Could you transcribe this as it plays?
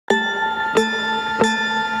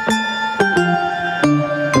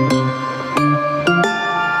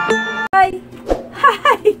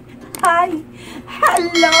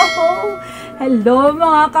Hello! Hello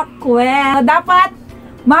mga kakwel! Dapat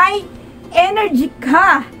may energy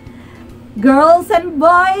ka! Girls and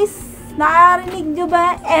boys, narinig nyo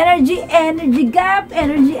ba? Energy, energy gap,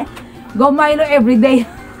 energy. Go Milo everyday.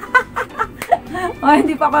 Oh,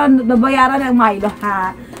 hindi pa ako nabayaran ng Milo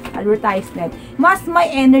ha. Advertisement. Mas may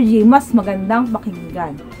energy, mas magandang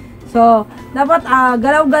pakinggan. So, dapat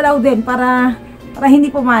galaw-galaw din para hindi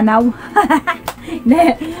pumanaw.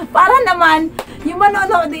 Para naman yung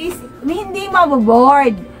manonood is hindi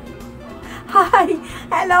maboboard. Hi!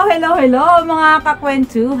 Hello, hello, hello mga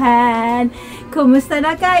kakwentuhan! Kumusta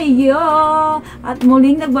na kayo? At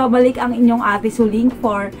muling nagbabalik ang inyong ate Suling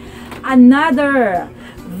for another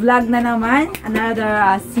vlog na naman.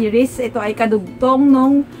 Another series. Ito ay kadugtong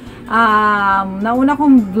nung nauna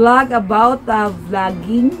kong vlog about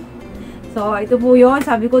vlogging. So, ito po yun.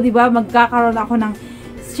 Sabi ko, diba, magkakaroon ako ng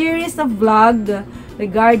series of vlog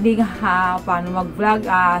regarding paano mag-vlog,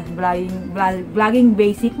 vlogging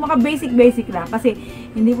basic. Maka basic lang kasi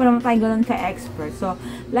hindi pa naman tayo ganun ka-expert. So,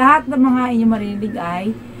 lahat ng mga inyong marinig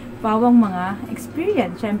ay pawang mga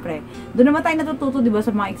experience, syempre. Doon naman tayo natututo, diba,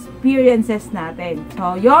 sa mga experiences natin.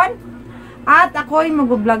 So, yon. At ako ay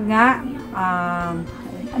mag-vlog nga.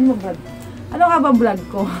 Ano vlog? Ano nga ba vlog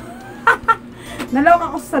ko?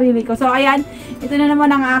 Nalawak ako sa sarili ko. So, ayan. Ito na naman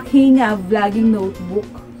ang aking vlogging notebook.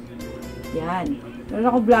 Yan. Meron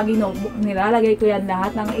ako vlogging notebook. Nilalagay ko yan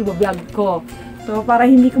lahat ng i-vlog ko. So, para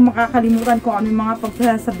hindi ko makakalimutan kung ano yung mga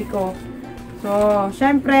pagsasabi ko. So,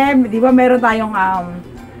 syempre, di ba meron tayong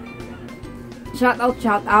shoutout.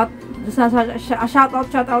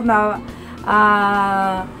 Shoutout na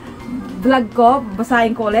vlog ko.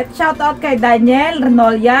 Basahin ko ulit. Shoutout kay Daniel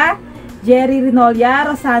Renolia, Jerry Renolia,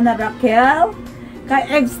 Rosana Raquel,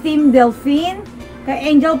 kay Egsteam Delphine,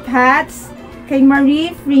 kay Angel Pats, kay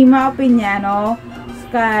Marie Frima Opiniano,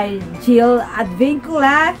 kay Jill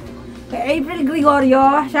Advincula, kay April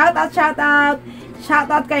Gregorio, shoutout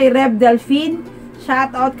kay Reb Delphine,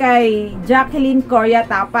 shoutout kay Jacqueline Coria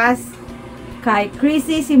Tapas, kay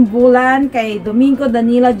Chrissy Simbulan, kay Domingo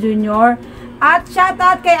Danila Jr., at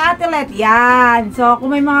shoutout kay Ate Let. Yan. So,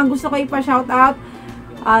 kung may mga gusto ko ipa-shoutout,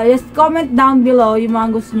 just comment down below yung mga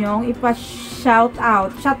gusto nyong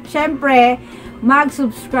ipa-shoutout. Siyempre,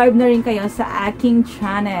 mag-subscribe na rin kayo sa aking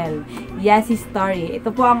channel, Yasi Story.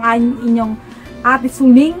 Ito po ang inyong ate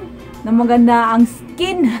Suling na maganda ang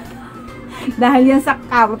skin. Dahil yan sa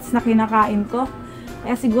carrots na kinakain ko.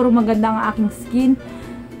 Kaya siguro maganda ang aking skin.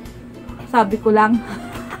 Sabi ko lang.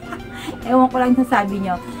 Ewan ko lang sa sabi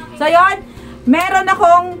nyo. So, yon. Meron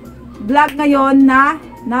akong vlog ngayon na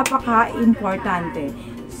napaka-importante.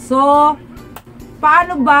 So,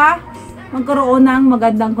 paano ba magkaroon ng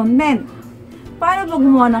magandang content? Paano ba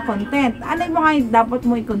gumawa ng content? Ano yung mga dapat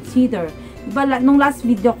mo i-consider? Diba, nung last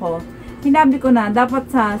video ko, sinabi ko na, dapat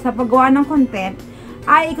sa paggawa ng content,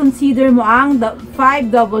 ay i-consider mo ang 5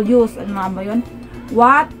 W's. Ano nga ba yun?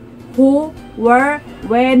 What, who, where,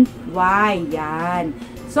 when, why. Yan.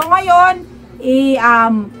 So, ngayon,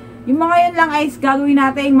 yung mga yun lang ay gagawin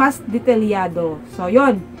natin mas detalyado. So,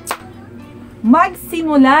 yun.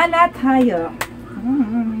 Magsimula na tayo.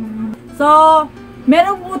 So,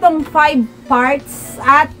 meron po itong 5 parts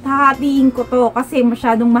at hahatiin ko to kasi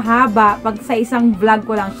masyadong mahaba pag sa isang vlog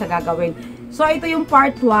ko lang siya gagawin. So, ito yung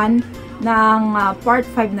part 1 ng part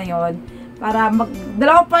 5 na yon. Para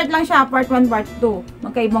dalawang part lang siya, part 1, part 2.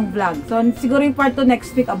 Magkaibang vlog. So, siguro yung part 2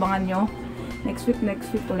 next week, abangan nyo. Next week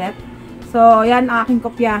ulit. So, yan ang aking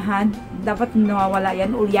kopyahan. Dapat nawawala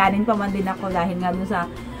yan. Ulyanin pa man din ako dahil nga dun sa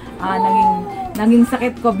naging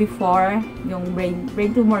sakit ko before, yung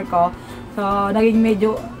brain tumor ko. So,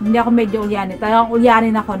 hindi ako medyo ulyanin. Talagang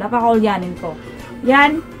ulyanin ako. Napaka-ulyanin ko.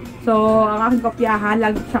 Yan. So, ang aking kopyahan,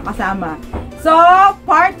 lagi siyang kasama. So,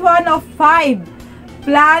 part 1 of 5.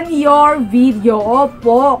 Plan your video.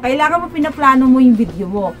 Opo. Kailangan mo pinaplano mo yung video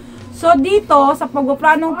mo. So, dito, sa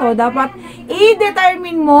pagpaplanong to, dapat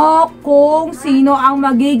i-determine mo kung sino ang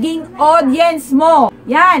magiging audience mo.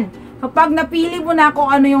 Yan. Kapag napili mo na kung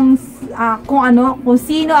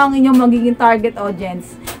sino ang inyong magiging target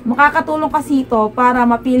audience, makakatulong kasi ito para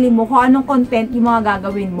mapili mo kung anong content yung mga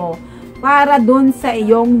gagawin mo para dun sa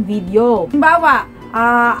iyong video. Halimbawa,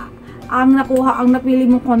 ang napili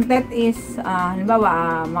mong content is,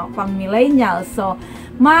 halimbawa, pang millennials. So,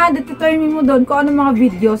 ma-determine mo dun kung anong mga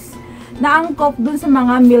videos na angkop dun sa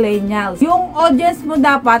mga millennials. Yung audience mo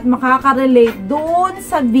dapat makaka-relate dun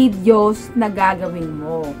sa videos na gagawin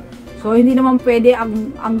mo. So, hindi naman pwede,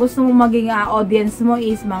 ang gusto mong maging audience mo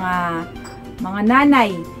is mga nanay.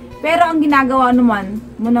 Pero ang ginagawa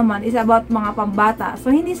mo naman is about mga pambata. So,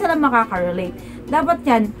 hindi sila makaka-relate. Dapat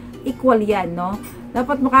yan, equal yan, no?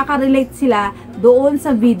 Dapat makaka-relate sila doon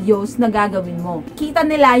sa videos na gagawin mo. Kita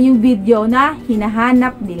nila yung video na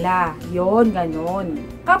hinahanap nila. Yon, ganon.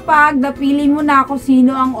 Kapag napili mo na kung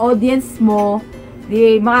sino ang audience mo,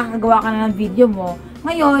 di makakagawa ka na ng video mo.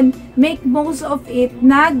 Ngayon, make most of it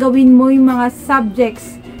na gawin mo yung mga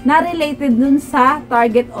subjects na related dun sa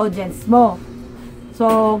target audience mo.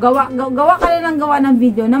 So, gawa ka na ng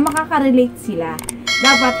video na makaka-relate sila.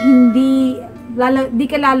 Dapat di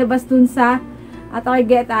ka lalabas dun sa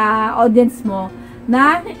target audience mo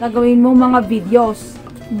na gagawin mo mga videos.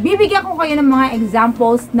 Bibigyan ko kayo ng mga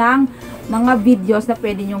examples ng mga videos na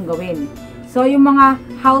pwede nyong gawin. So, yung mga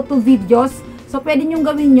how-to videos, so pwede nyong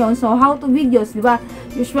gawin yon. So, how-to videos, di ba?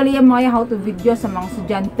 Usually, yung mga how-to videos sa mga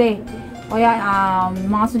estudyante. Kaya,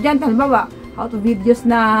 mga estudyante, halimbawa, how-to videos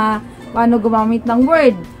na paano gumamit ng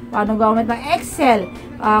Word, paano gumamit ng Excel,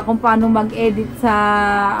 kung paano mag-edit sa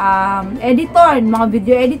editor, mga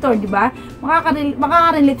video editor, di ba?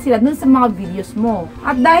 Makaka-relate sila dun sa mga videos mo.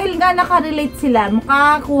 At dahil nga nakarelate sila,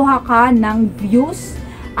 makakuha ka ng views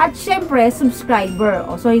at syempre, subscriber.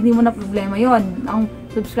 So, hindi mo na problema yon ang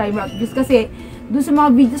subscriber at views kasi dun sa mga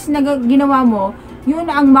videos na ginawa mo, yun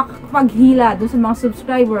ang makapaghila dun sa mga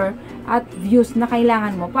subscriber at views na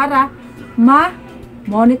kailangan mo para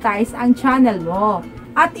ma-monetize ang channel mo.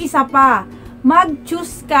 At isa pa,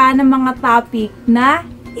 mag-choose ka ng mga topic na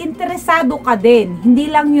interesado ka din. Hindi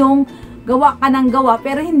lang yung gawa ka ng gawa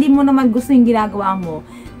pero hindi mo naman gusto yung ginagawa mo.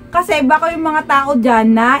 Kasi baka yung mga tao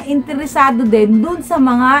dyan na interesado din dun sa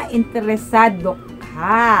mga interesado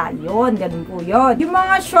ka. Yun, ganun po yun. Yung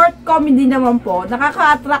mga short comedy naman po,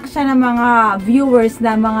 nakaka-attract siya ng mga viewers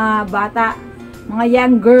na mga bata, mga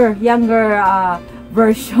younger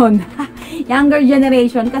version. Younger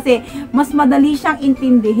generation kasi mas madali siyang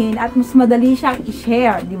intindihin at mas madali siyang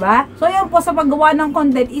i-share, di ba? So yun po, sa paggawa ng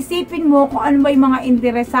content, isipin mo kung ano ba yung mga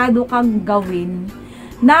interesado kang gawin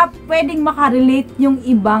na pwedeng makarelate yung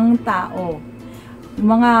ibang tao. Yung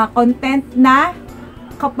mga content na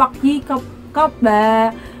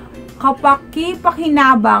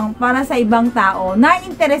kapaki-pakinabang para sa ibang tao na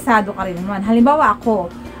interesado ka rin naman. Halimbawa ako,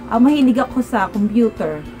 mahilig ako sa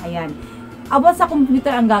computer. Ayan. About sa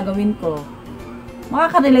computer ang gagawin ko.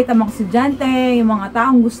 Makaka-relate ang mga estudyante, yung mga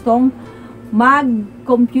taong gustong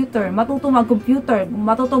mag-computer, matuto mag-computer,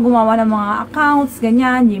 matuto gumawa ng mga accounts,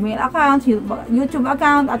 ganyan, Gmail accounts, YouTube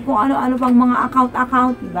account, at kung ano-ano pang mga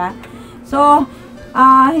account, diba? So,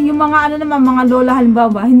 yung mga mga lola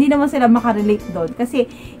halimbawa, hindi naman sila makarelate doon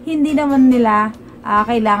kasi hindi naman nila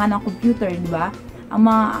kailangan ng computer, diba?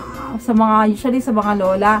 Usually sa mga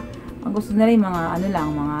lola, ang gusto nila yung mga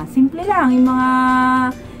mga simple lang, yung mga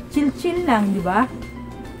chill lang, di ba?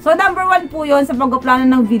 So, number 1 po yun sa pagpaplano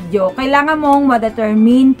ng video. Kailangan mong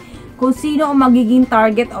ma-determine kung sino ang magiging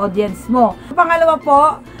target audience mo. Pangalawa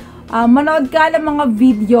po, manood ka ng mga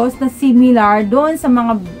videos na similar doon sa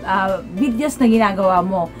mga videos na ginagawa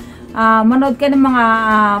mo. Manood ka ng mga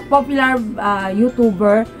popular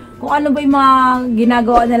YouTuber, kung ano ba yung mga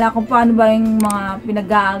ginagawa nila, kung paano ba yung mga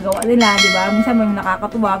pinagagawa nila, di ba? Minsan may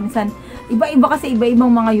nakakatuwa, minsan iba-iba kasi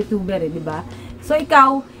iba-ibang mga YouTuber, di ba? So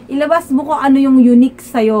ikaw, ilabas mo kung ano yung unique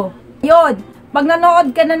sa'yo. Yun, pag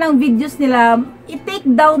nanood ka na ng videos nila, i-take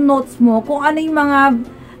down notes mo kung ano yung mga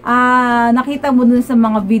nakita mo dun sa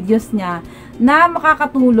mga videos niya na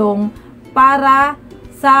makakatulong para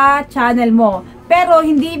sa channel mo. Pero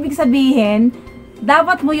hindi ibig sabihin,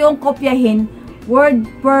 dapat mo yung kopyahin word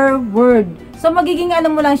per word. So, magiging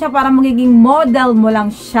mo lang siya para magiging model mo lang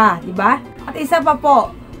siya, di ba? At isa pa po,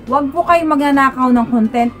 wag po kayong magnanakaw ng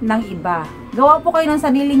content ng iba. Gawa po kayo ng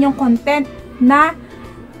sarili nyong content na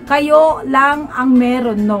kayo lang ang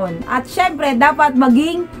meron nun. At syempre, dapat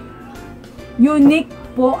maging unique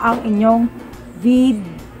po ang inyong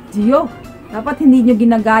video. Dapat hindi nyo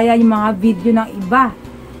ginagaya yung mga video ng iba.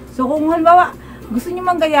 So, kung halimbawa, gusto nyo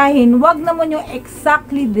manggayahin, wag naman yung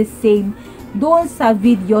exactly the same doon sa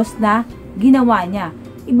videos na ginawa niya.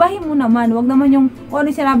 Ibahin mo naman, wag naman yung kung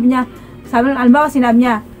ano sinabi niya. Halimbawa, sinabi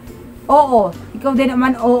niya, oo, ikaw din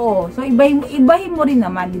naman, oo. So, ibahin mo rin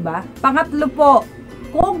naman, di ba? Pangatlo po,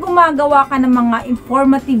 kung gumagawa ka ng mga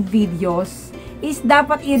informative videos, is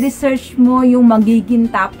dapat i-research mo yung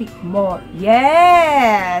magiging topic mo.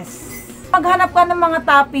 Yes! Maghanap ka ng mga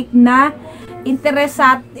topic na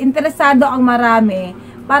interesado ang marami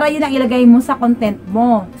para yun ang ilagay mo sa content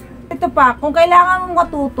mo. Ito pa, kung kailangan mong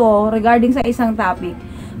matuto regarding sa isang topic,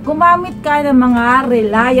 gumamit ka ng mga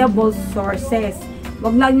reliable sources.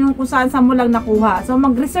 Wag lang yung kung saan mo lang nakuha. So,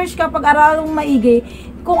 mag-research ka, pag-aralan mong maigi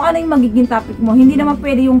kung ano yung magiging topic mo. Hindi naman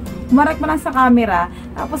pwede yung umarek mo lang sa camera,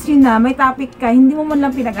 tapos yun na, may topic ka, hindi mo man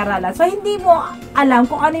lang pinag-aralan. So, hindi mo alam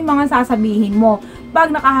kung ano yung mga sasabihin mo pag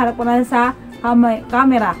nakaharap ko na sa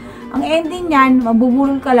camera. Ang ending niyan,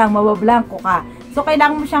 mabubulol ka lang, mabablanko ka. So,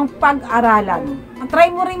 kailangan mo siyang pag-aralan.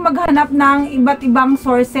 Try mo rin maghanap ng iba't ibang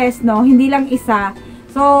sources, no? Hindi lang isa.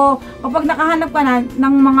 So, kapag nakahanap ka na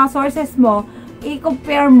ng mga sources mo,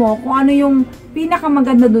 i-compare mo kung ano yung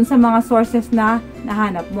pinakamaganda dun sa mga sources na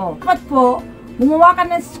nahanap mo. Dapat po, gumawa ka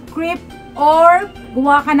ng script or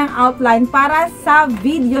gumawa ka ng outline para sa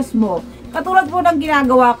videos mo. Katulad po ng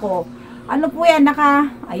ginagawa ko. Ano po yan?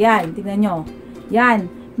 Ayan, tingnan nyo. Yan.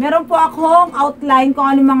 Meron po akong outline kung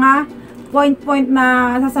ano mga point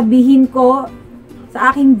na sasabihin ko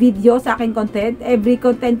sa aking video, sa aking content. Every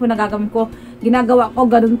content po na gagawin ko, ginagawa ko,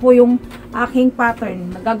 ganun po yung aking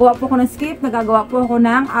pattern. Nagagawa po ako ng script, nagagawa po ako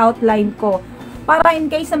ng outline ko. Para in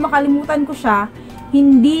case na makalimutan ko siya,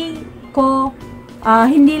 hindi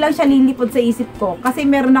lang siya lilipod sa isip ko. Kasi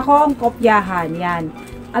meron akong kopyahan. Yan.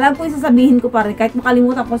 Alam ko yung sasabihin ko pa rin kahit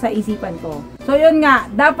makalimutan ko sa isipan ko. So yun nga,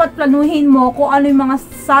 dapat planuhin mo kung ano yung mga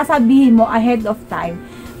sasabihin mo ahead of time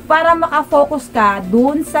para makafocus ka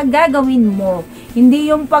dun sa gagawin mo. Hindi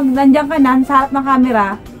yung pag nandiyan ka na sa harap ng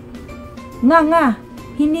camera,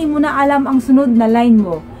 hindi mo na alam ang sunod na line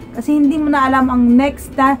mo. Kasi hindi mo na alam ang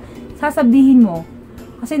next na sasabihin mo.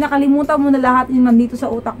 Kasi nakalimutan mo na lahat yung nandito sa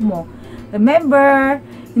utak mo. Remember,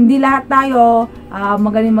 hindi lahat tayo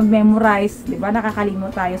magaling mag-memorize, di ba?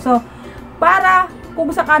 Nakakalimot tayo. So, para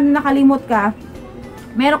kung saan nakalimot ka,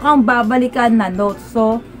 meron kang babalikan na notes.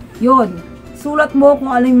 So, yun. Sulat mo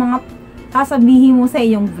kung ano yung mga sasabihin mo sa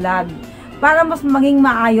iyong vlog. Para mas maging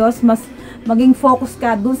maayos, mas maging focus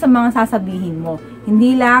ka dun sa mga sasabihin mo.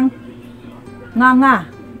 Hindi lang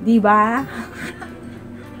di ba?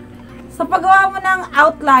 Sa paggawa mo ng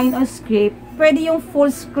outline o script, pwede yung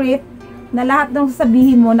full script na lahat ng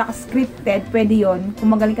sasabihin mo naka-scripted, pwede yon.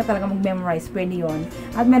 Kung magaling ka talaga mag-memorize, pwede yon.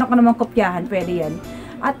 At meron ka namang kopyahan, pwede yan.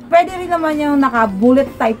 At pwede rin naman yung naka-bullet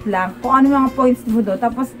type lang, kung ano yung mga points mo doon.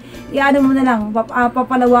 Tapos, i-ano mo na lang,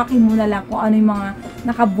 papalawakin mo na lang kung ano yung mga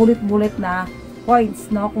naka-bullet na points,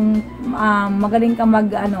 no? Kung magaling ka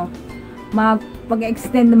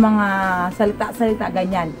mag-extend ng mga salita-salita,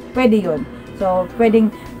 ganyan. Pwede yon. So, pwedeng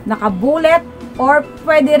naka-bullet or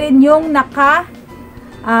pwede rin yung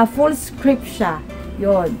full script siya.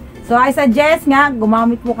 Yun. So, I suggest nga,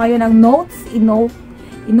 gumamit po kayo ng notes. I-note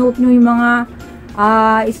nyo yung mga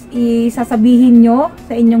isasabihin nyo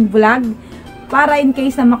sa inyong vlog para in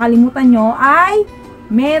case na makalimutan nyo ay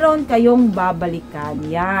meron kayong babalikan.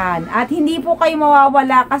 Yan. At hindi po kayo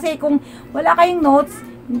mawawala kasi kung wala kayong notes,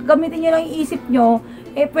 gamitin nyo lang yung isip nyo,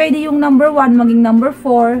 pwede yung number 1 maging number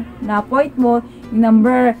 4 na point mo, yung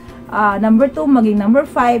number 2 maging number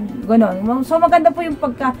 5, gano'n. So maganda po yung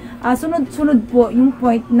pagka sunod-sunod po yung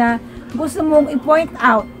point na gusto mong i-point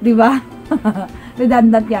out, di ba?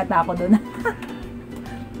 Redundant yata ako doon.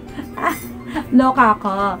 Loka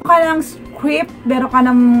ko. Ka ng script, meron ka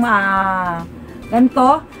ng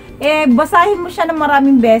ganito, basahin mo siya ng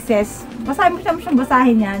maraming beses. Basahin mo siya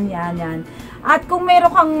basahin yan. At kung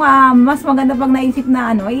meron kang mas maganda pang naisip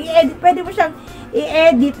na i-edit, pwede mo siyang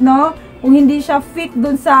i-edit, no? Kung hindi siya fit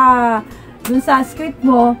dun sa script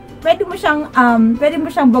mo, pwede mo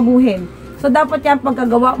siyang baguhin. So dapat yan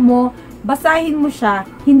pagkagawa mo, basahin mo siya,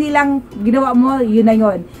 hindi lang ginawa mo yun na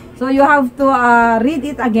yun. So you have to read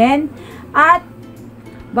it again at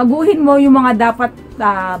baguhin mo yung mga dapat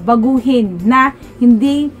baguhin na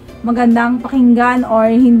hindi magandang pakinggan or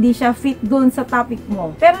hindi siya fit dun sa topic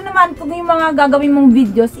mo. Pero naman, kung yung mga gagawin mong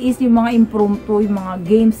videos is yung mga impromptu, yung mga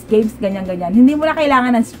games, ganyan-ganyan, hindi mo na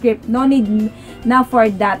kailangan ng script. No need na for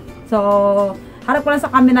that. So, harap ko lang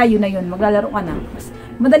sa camera, yun na yun. Maglalaro ka na.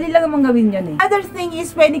 Madali lang naman gawin yun eh. Other thing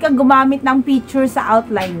is, pwede kang gumamit ng picture sa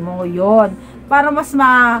outline mo. Yun. Para mas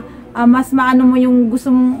maano mo yung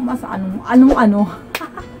gusto mong,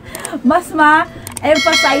 mas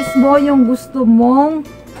ma-emphasize mo yung gusto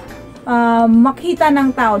mong makita ng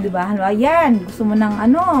tao, di ba? Yan, gusto mo ng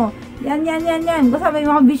yan. Basta may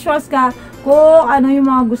mga visuals ka kung ano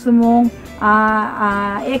yung mga gusto mong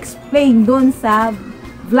explain doon sa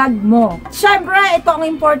vlog mo. Siyempre, ito ang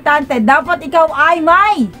importante. Dapat ikaw ay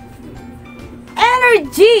may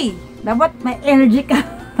energy. Dapat may energy ka.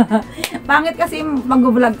 Pangit kasi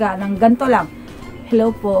mag-vlog ka ng ganito lang.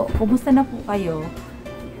 Hello po, kumusta na po kayo?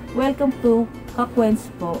 Welcome to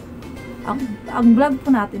Kakwens po. Ang vlog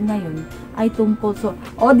po natin ngayon ay tungkol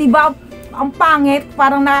di ba ang pangit,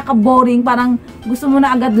 parang nakaka-boring, parang gusto mo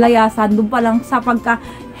na agad layasan doon pa lang sa pagka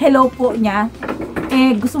hello po niya,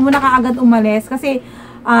 gusto mo na kaagad umalis kasi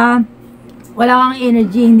wala kang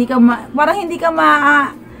energy, hindi ka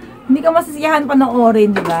masisiyahan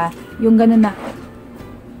panoorin, di ba? Yung ganun na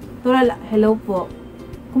tulad, hello po,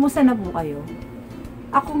 kumusta na po kayo?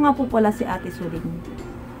 Ako nga po pala si Ate Suling.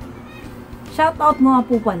 Shout out mo nga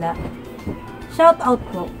po pala. Shout out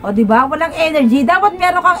po. O, diba? Walang energy. Dapat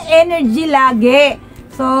meron kang energy lagi.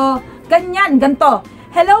 So, ganyan, ganto.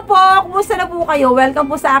 Hello po! Kumusta na po kayo?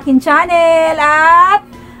 Welcome po sa akin channel. At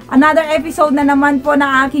another episode na naman po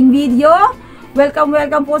ng aking video. Welcome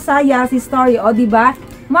po sa Yasi Story. O, diba?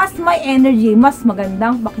 Mas may energy, mas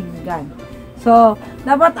magandang pakinggan. So,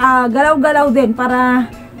 dapat galaw-galaw din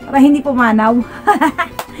para hindi pumanaw.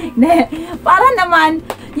 Para naman,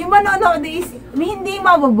 yung manonood is hindi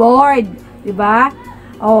maboboard. Diba?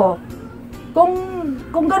 O,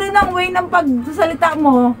 kung gano'n ang way ng pagsasalita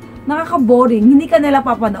mo, nakaka-boring, hindi ka nila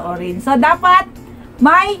papanoorin. So, dapat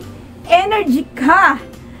may energy ka.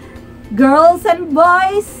 Girls and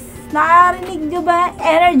boys, narinig nyo ba?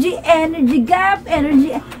 Energy, energy gap,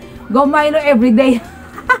 energy. Go Milo everyday.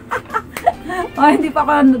 O, hindi pa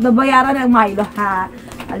ako nabayaran ng Milo, ha?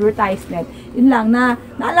 Advertisement. Yun lang,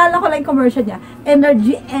 naalala ko lang yung commercial niya.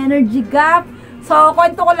 Energy, energy gap. So,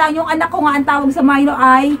 kwento ko lang, yung anak ko nga, ang tawag sa Milo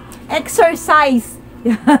ay exercise.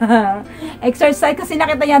 Exercise kasi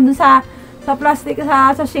nakita niya dun sa plastic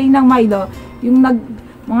sa shade ng Milo yung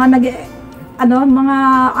mga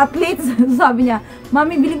athletes. Sabi niya,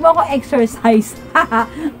 "Mami, bili mo ako exercise."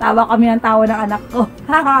 Tawa kami ng tawa ng anak ko.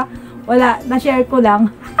 Wala, na-share ko lang.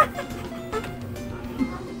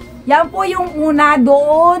 Yan po yung una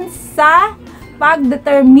doon sa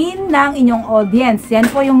pag-determine ng inyong audience. Yan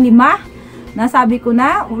po yung 5 nasabi ko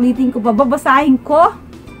na, ulitin ko pa, babasahin ko.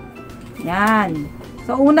 Yan.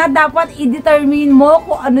 So, una, dapat i-determine mo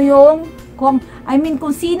kung ano yung, kung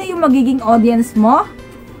sino yung magiging audience mo.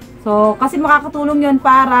 So, kasi makakatulong yun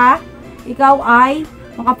para ikaw ay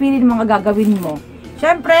makapili ng mga gagawin mo.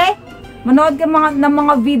 Siyempre, manood ka ng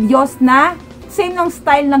mga videos na same ng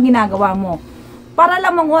style ng ginagawa mo. Para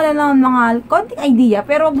lang manguha ng mga konting idea,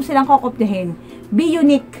 pero huwag mo silang kokopyahin. Be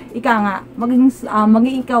unique, ika nga. Maging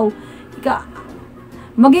ikaw.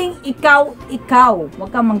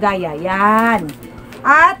 Huwag kang manggaya. Yan.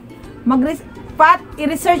 At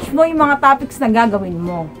i-research mo yung mga topics na gagawin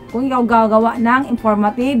mo. Kung ikaw gagawa ng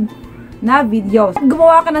informative na videos.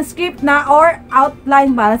 Gumawa ka ng script na or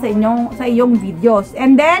outline para sa iyong videos.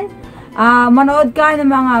 And then, manood ka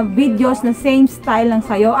ng mga videos na same style lang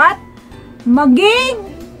sa'yo. At maging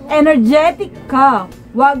energetic ka.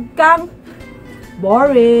 Huwag kang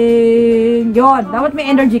boring. Yon, dapat may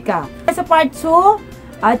energy ka. Sa part 2,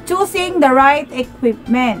 choosing the right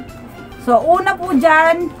equipment. So, una po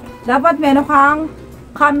dyan, dapat meron kang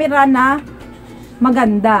camera na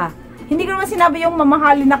maganda. Hindi ko naman sinabi yung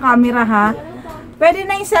mamahalin na camera, ha. Pwede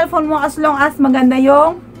na yung cellphone mo as long as maganda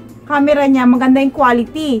yung camera niya, maganda yung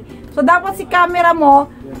quality. So, dapat si camera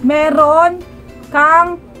mo, meron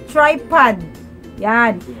kang tripod.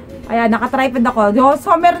 Yan. Ayan, naka-tripod ako.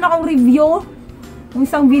 So, meron akong review ng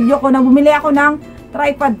isang video ko na bumili ako ng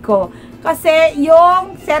tripod ko. Kasi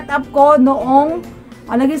yung setup ko noong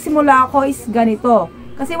nagsimula ako is ganito.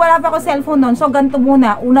 Kasi wala pa ako cellphone noon. So, ganito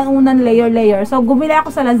muna. Unang-unang layer. So, gumili ako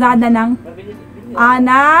sa Lazada ng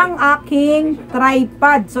aking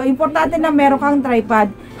tripod. So, importante na meron kang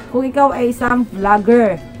tripod kung ikaw ay isang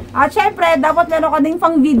vlogger. At syempre, dapat meron ka ding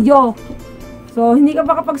pang video. So, hindi ka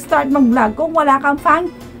makapag-start mag-vlog kung wala kang pang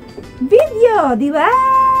video. Di ba?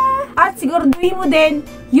 At siguraduhin mo din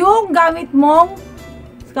yung gamit mong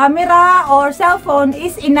camera or cellphone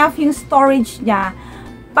is enough yung storage niya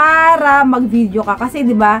para mag-video ka. Kasi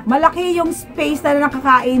 'di ba, malaki yung space na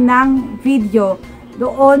nakakain ng video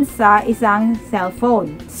doon sa isang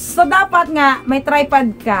cellphone. So dapat nga may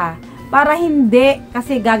tripod ka para hindi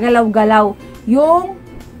kasi gagalaw-galaw yung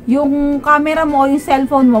camera mo o yung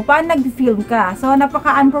cellphone mo pa nag-film ka. So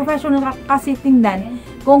napaka-unprofessional kasi tingnan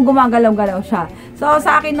kung gumagalaw-galaw siya. So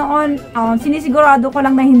sa akin noon, sinisigurado ko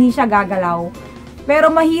lang na hindi siya gagalaw.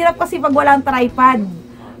 Pero mahirap kasi pag walang tripod.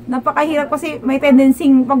 Napakahirap kasi may tendency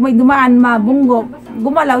pag may dumaan mabunggo,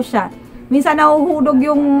 gumalaw siya. Minsan nahuhulog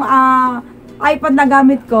yung iPad na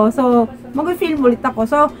gamit ko. So, mag-film ulit ako.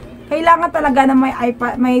 So, kailangan talaga na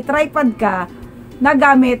may tripod ka na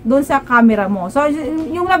gamit doon sa camera mo. So,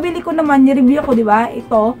 yung nabili ko naman, ni-review ko, di ba?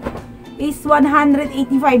 Ito is 185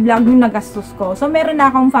 lang yung nagastos ko. So, meron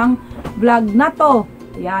na akong pang vlog na to.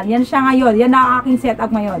 Yan siya ngayon. Yan na aking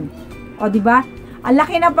setup ngayon. O, di ba? Ang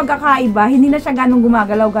laki ng pagkakaiba, hindi na siya ganong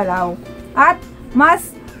gumagalaw-galaw. At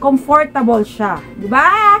mas comfortable siya.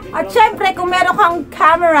 Diba? At syempre, kung meron kang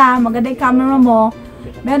camera, maganda yung camera mo,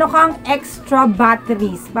 meron kang extra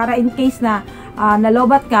batteries para in case na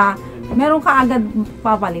nalobat ka, meron ka agad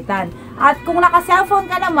papalitan. At kung naka-cellphone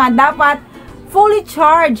ka naman, dapat fully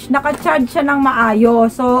charged. Naka-charge siya ng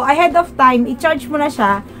maayos. So, ahead of time, i-charge mo na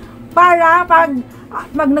siya para pag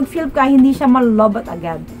nag-film ka, hindi siya malobat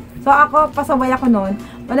agad. So, ako, pasaway ako noon.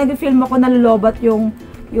 Pag nag-film ako, nalulobat yung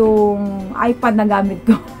iPad na gamit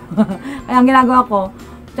ko. Kaya ang ginagawa ko,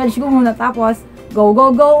 charge ko muna, tapos go,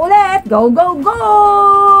 go, go ulit! Go, go, go!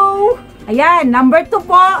 Ayan, number 2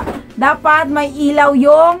 po, dapat may ilaw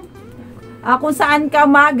yung kung saan ka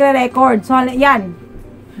magre-record. So, yan.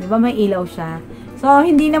 Di ba may ilaw siya? So,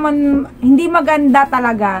 hindi maganda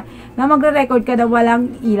talaga na magre-record ka na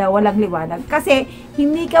walang ilaw, walang liwanag. Kasi,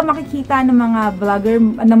 hindi ka makikita ng mga vlogger,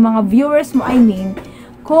 ng mga viewers mo, I mean,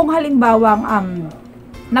 kung halimbawa,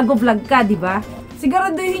 nag-vlog ka, di ba?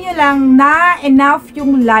 Siguraduhin nyo lang na enough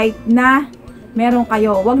yung light na meron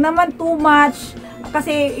kayo. Wag naman too much,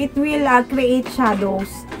 kasi it will create shadows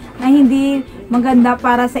na hindi maganda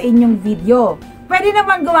para sa inyong video. Pwede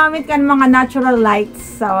naman gumamit ka ng mga natural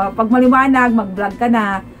lights. So, pag maliwanag, mag-vlog ka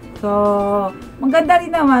na. So, maganda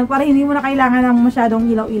rin naman para hindi mo na kailangan ng masyadong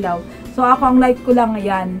ilaw-ilaw. So, ako ang light ko lang,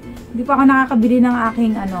 ayan. Hindi pa ako nakakabili ng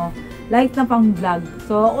aking light na pang vlog.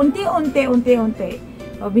 So, unti-unti.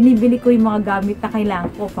 So, binibili ko yung mga gamit na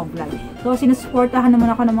kailangan ko pang vlog. So, sinusuportahan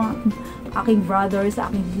naman ako ng mga aking brothers,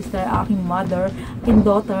 aking sister, aking mother, aking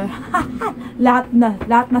daughter. lahat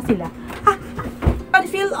na sila. You can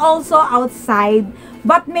feel also outside,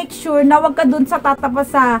 but make sure na wag ka dun sa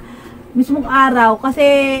tatapas sa mismong araw kasi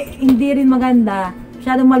hindi rin maganda,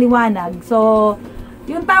 masyadong maliwanag. So,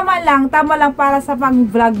 yung tama lang para sa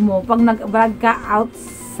pang-vlog mo, pag nag-vlog ka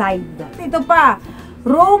outside. Ito pa,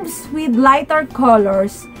 rooms with lighter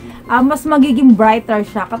colors, mas magiging brighter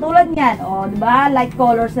siya. Katulad niyan, diba? Light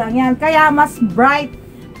colors lang yan. Kaya mas bright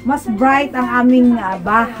ang aming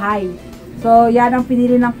bahay. So, yan ang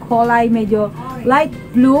pinili ng kulay, medyo light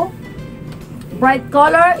blue. Bright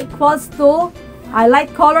color equals to light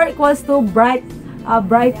color equals to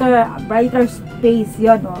brighter space.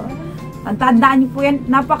 Yun, Ang tandaan niyo po yan,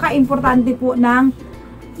 napaka-importante po ng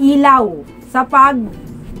ilaw sa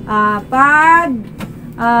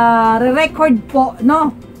re-record po,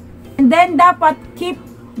 no? And then, dapat keep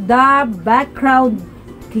the background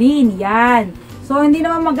clean. Yan. So, hindi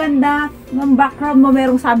naman maganda ng background mo,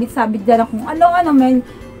 merong sabit-sabit dyan na kung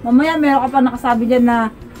mamaya meron ka pa nakasabit dyan na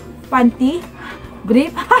panty,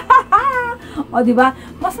 brief. O, diba?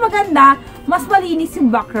 Mas maganda, mas malinis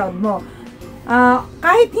yung background mo.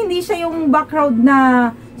 Kahit hindi siya yung background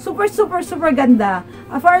na super ganda,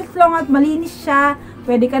 for as long as malinis siya,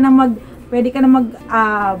 pwede ka na mag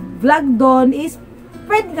vlog doon, is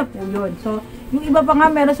pwede na po yun. So, yung iba pa nga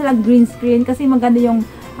meron silang green screen kasi maganda yung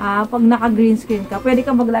pag naka green screen ka, pwede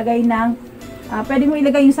ka maglagay ng pwede mo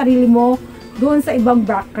ilagay yung sarili mo doon sa ibang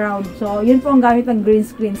background. So, yun po ang gamit ng green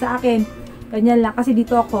screen. Sa akin, ganyan lang kasi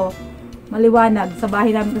dito ako maliwanag sa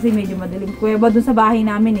bahay namin kasi medyo madilim. Kuweba doon sa bahay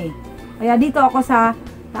namin Kaya dito ako sa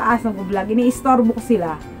taas nag-vlog. Ini-istorbo ko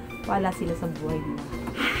sila. Wala sila sa buhay nila.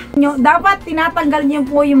 Dapat tinatanggal niyo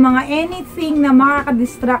po yung mga anything na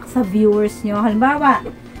makaka-distract sa viewers nyo. Halimbawa,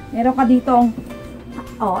 meron ka ditong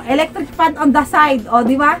electric fan on the side.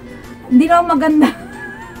 Di ba? Hindi naman maganda.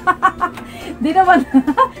 Hindi naman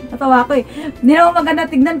natawa ko Hindi naman maganda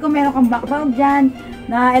tignan kung meron kang background dyan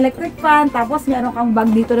na electric fan, tapos meron kang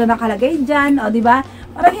bag dito na nakalagay dyan. Di ba?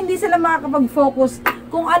 Para hindi sila makakapag-focus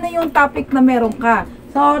kung ano yung topic na meron ka.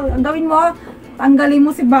 So, ang gawin mo, tanggalin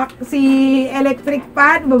mo si electric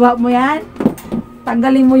fan, baba mo yan.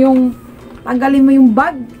 Tanggalin mo yung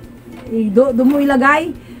bag. Doon mo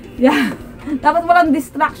ilagay. Yeah. Dapat walang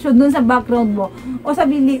distraction dun sa background mo o sa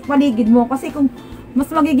paligid mo. Kasi kung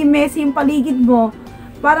mas magiging messy yung paligid mo,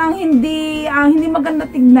 parang hindi maganda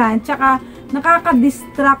tignan. Tsaka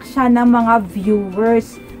nakaka-distract siya ng mga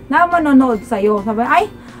viewers na manonood sa'yo. Sabi,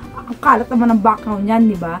 ay, ang kalat naman ng background yan,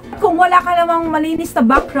 di ba? Kung wala ka namang malinis na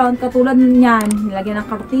background, katulad niyan, nilagyan ng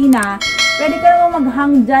kortina, pwede ka namang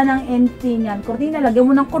mag-hang dyan ng empty niyan. Kortina, lagyan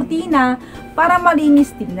mo ng kortina para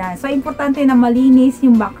malinis tignan. So, importante na malinis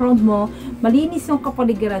yung background mo, malinis yung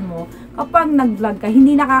kapaligiran mo. Kapag nag-vlog ka,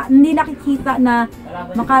 hindi nakikita na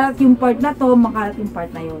makalat yung part na to, makalat yung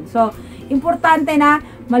part na yun. So, importante na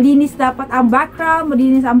malinis dapat ang background,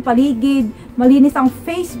 malinis ang paligid, malinis ang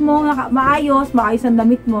face mo, maayos ang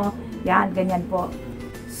damit mo. Yan, ganyan po.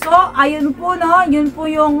 So, ayun po, no? Yun po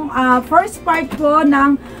yung first part po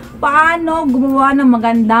ng paano gumawa ng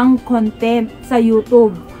magandang content sa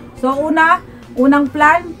YouTube. So, unang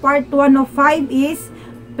plan, part 1 of 5 is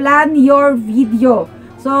plan your video.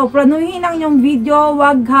 So, planuhin ang yung video,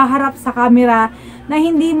 wag haharap sa camera na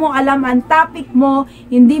hindi mo alam ang topic mo,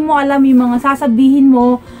 hindi mo alam yung mga sasabihin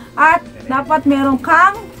mo, at dapat meron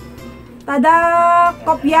kang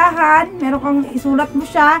kopyahan, meron kang isulat mo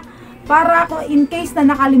siya para kung in case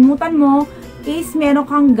na nakalimutan mo, is meron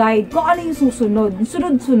kang guide kung ano yung susunod,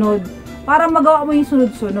 sunod-sunod, para magawa mo yung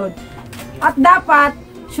sunod-sunod. At dapat,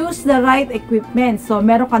 choose the right equipment. So,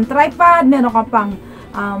 meron kang tripod, meron kang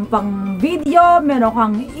pang video, meron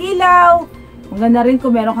kang ilaw. Maganda rin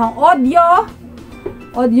kung meron kang audio.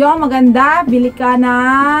 Audio, maganda. Bili ka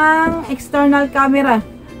ng external camera.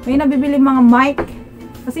 May nabibili mga mic.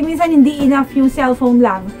 Kasi minsan hindi enough yung cellphone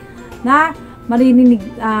lang na marinig,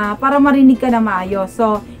 para marinig ka na maayos.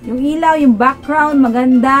 So, yung ilaw, yung background,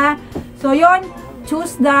 maganda. So, yon,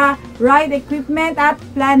 choose the right equipment at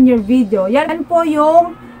plan your video. Yan po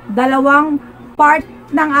yung dalawang part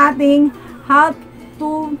ng ating how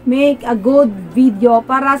to make a good video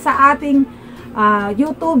para sa ating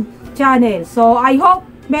YouTube channel. So, I hope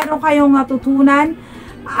meron kayong natutunan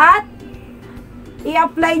at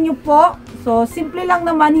i-apply nyo po. So, simple lang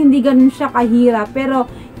naman, hindi ganun siya kahirap. Pero,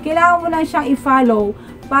 kailangan mo lang siyang i-follow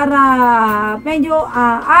para medyo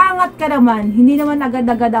aangat ka naman. Hindi naman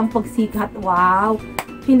agad-agad ang pagsikat. Wow!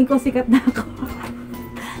 Feeling ko sikat na ako.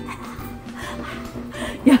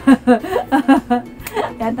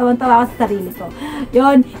 Yan, tawan-tawa ako sa sarili ko.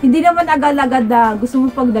 Yun, hindi naman agad-agad gusto mo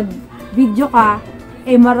pag nag-video ka,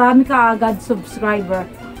 marami ka agad subscriber.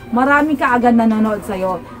 Marami ka agad nanonood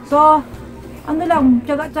sa'yo. So, ano lang,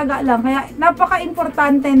 tiyaga-tiyaga lang. Kaya,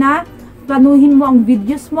 napaka-importante na planuhin mo ang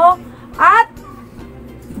videos mo at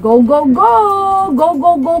go, go, go! Go,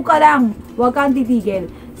 go, go ka lang. Huwag kang titigil.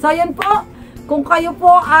 So, yun po. Kung kayo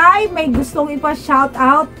po ay may gustong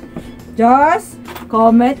ipa-shoutout, just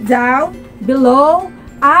comment down below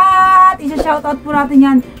at isa-shoutout po natin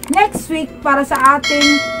yan next week para sa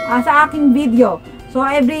aking video. So,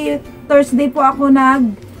 every Thursday po ako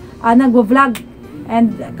nagvo-vlog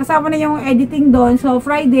and kasama na yung editing doon. So,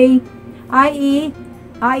 Friday ay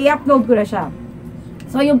i-upload ko na siya.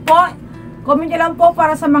 So, yun po. Comment nyo lang po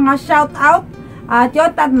para sa mga shoutout. At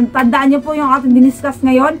yun, tandaan nyo po yung ating diniscuss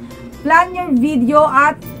ngayon. Plan your video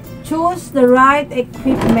at choose the right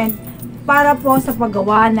equipment para po sa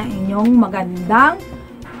paggawa ng inyong magandang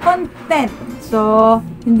content. So,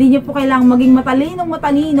 hindi nyo po kailangang maging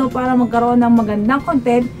matalino para magkaroon ng magandang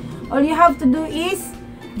content. All you have to do is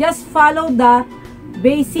just follow the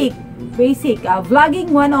basic vlogging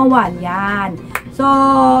 101. Yan. So,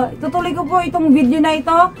 tutuloy ko po itong video na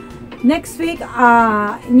ito. Next week,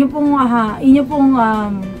 inyo pong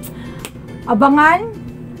abangan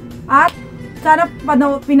at sana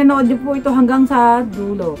pinanood nyo po ito hanggang sa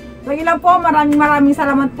dulo. So, yun lang po. Maraming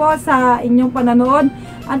salamat po sa inyong pananood.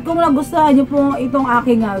 At kung nagustuhan nyo po itong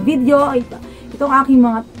aking video, itong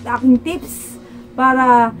aking tips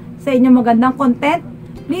para sa inyong magandang content,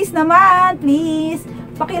 please naman, please,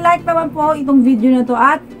 paki-like naman po itong video na to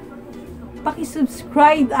at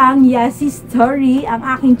paki-subscribe ang Yasi Story, ang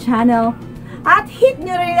aking channel. At hit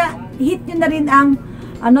nyo na rin ang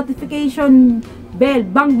notification bell.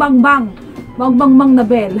 Bang bang bang. Bang bang bang na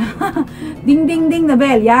bell. Ding ding ding na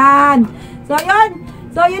bell. Yan. So, yun.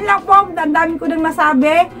 So, yun lang po. Ang dami ko nang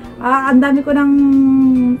nasabi. Ang dami ko nang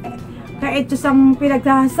kaetyos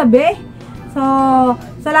pinagsasabi. So,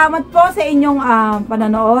 salamat po sa inyong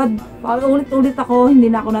pananood. Ulit-ulit ako. Hindi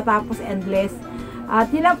na ako natapos endless. At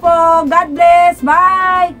yun lang po. God bless.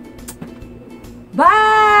 Bye!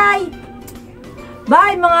 Bye!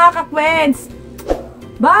 Bye mga kakwens!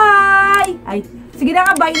 Bye! Ay, sige na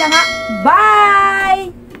nga. Bye na nga.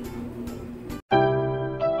 Bye!